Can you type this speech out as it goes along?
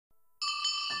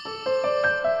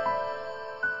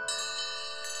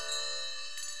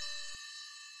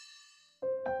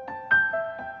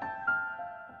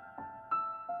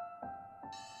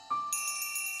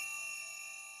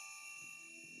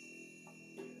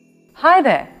Hi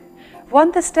there!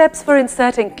 Want the steps for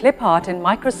inserting clip art in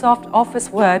Microsoft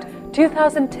Office Word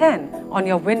 2010 on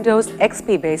your Windows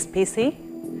XP-based PC?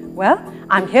 Well,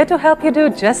 I'm here to help you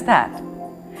do just that.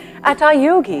 At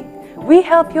iYogi, we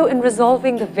help you in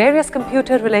resolving the various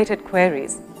computer-related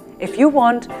queries. If you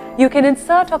want, you can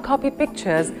insert or copy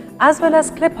pictures as well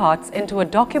as clip arts into a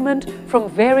document from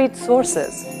varied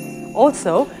sources.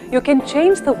 Also, you can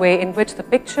change the way in which the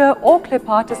picture or clip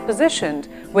art is positioned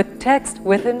with text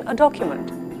within a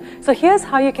document. So here's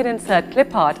how you can insert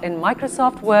clip art in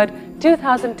Microsoft Word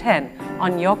 2010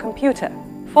 on your computer.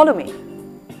 Follow me.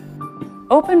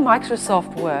 Open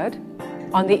Microsoft Word.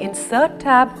 On the Insert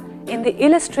tab in the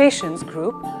Illustrations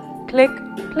group, click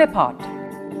Clip Art.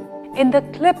 In the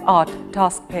Clip Art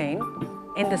task pane,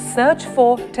 in the Search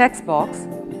For text box,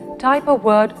 type a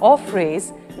word or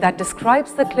phrase that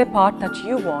describes the clip art that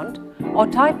you want, or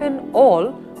type in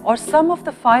all or some of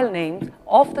the file names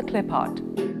of the clip art.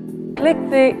 Click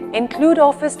the Include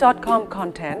Office.com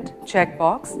content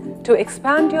checkbox to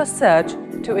expand your search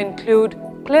to include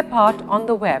clip art on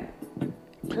the web.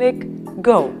 Click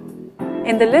Go.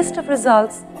 In the list of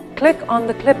results, click on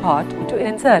the clip art to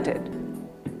insert it.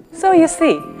 So you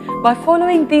see, by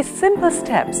following these simple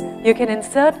steps, you can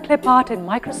insert clip art in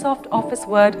Microsoft Office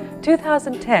Word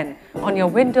 2010 on your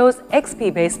Windows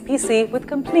XP-based PC with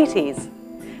complete ease.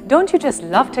 Don't you just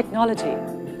love technology?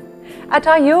 At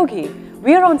iYogi,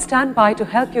 we are on standby to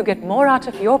help you get more out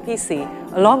of your PC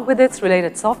along with its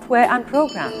related software and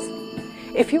programs.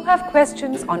 If you have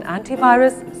questions on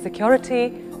antivirus, security,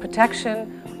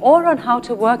 protection, or on how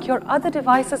to work your other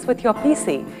devices with your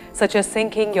PC, such as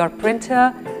syncing your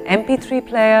printer, MP3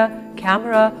 player,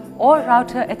 camera, or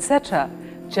router, etc.,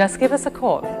 just give us a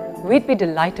call. We'd be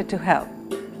delighted to help.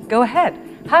 Go ahead,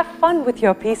 have fun with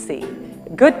your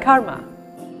PC. Good karma!